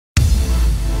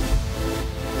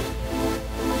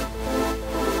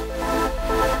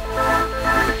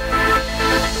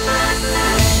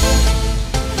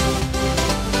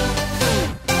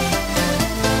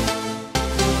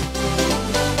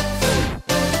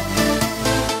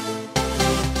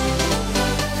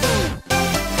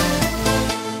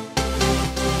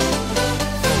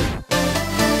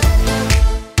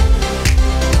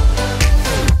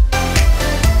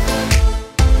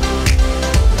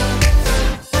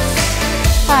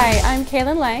I'm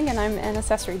Kaylin Lang and I'm an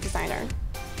accessory designer.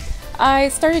 I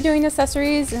started doing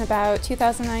accessories in about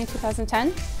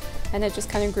 2009-2010 and it just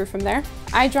kind of grew from there.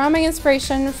 I draw my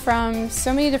inspiration from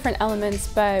so many different elements,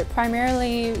 but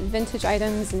primarily vintage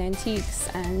items and antiques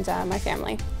and my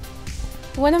family.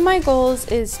 One of my goals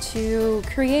is to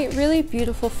create really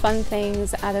beautiful, fun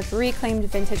things out of reclaimed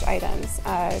vintage items.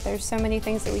 There's so many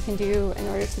things that we can do in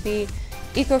order to be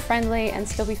eco-friendly and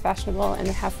still be fashionable and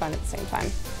have fun at the same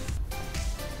time.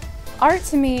 Art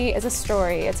to me is a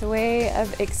story. It's a way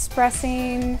of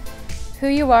expressing who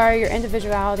you are, your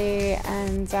individuality,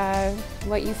 and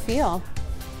what you feel.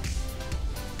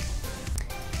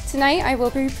 Tonight I will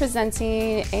be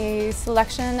presenting a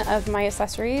selection of my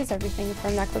accessories, everything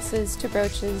from necklaces to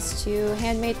brooches to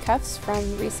handmade cuffs from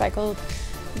recycled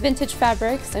vintage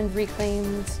fabrics and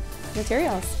reclaimed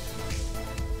materials.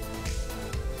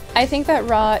 I think that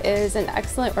RAW is an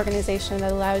excellent organization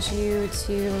that allows you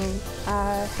to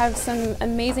have some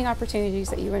amazing opportunities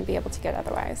that you wouldn't be able to get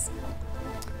otherwise.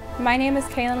 My name is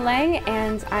Kaylin Lang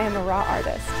and I am a RAW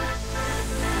artist.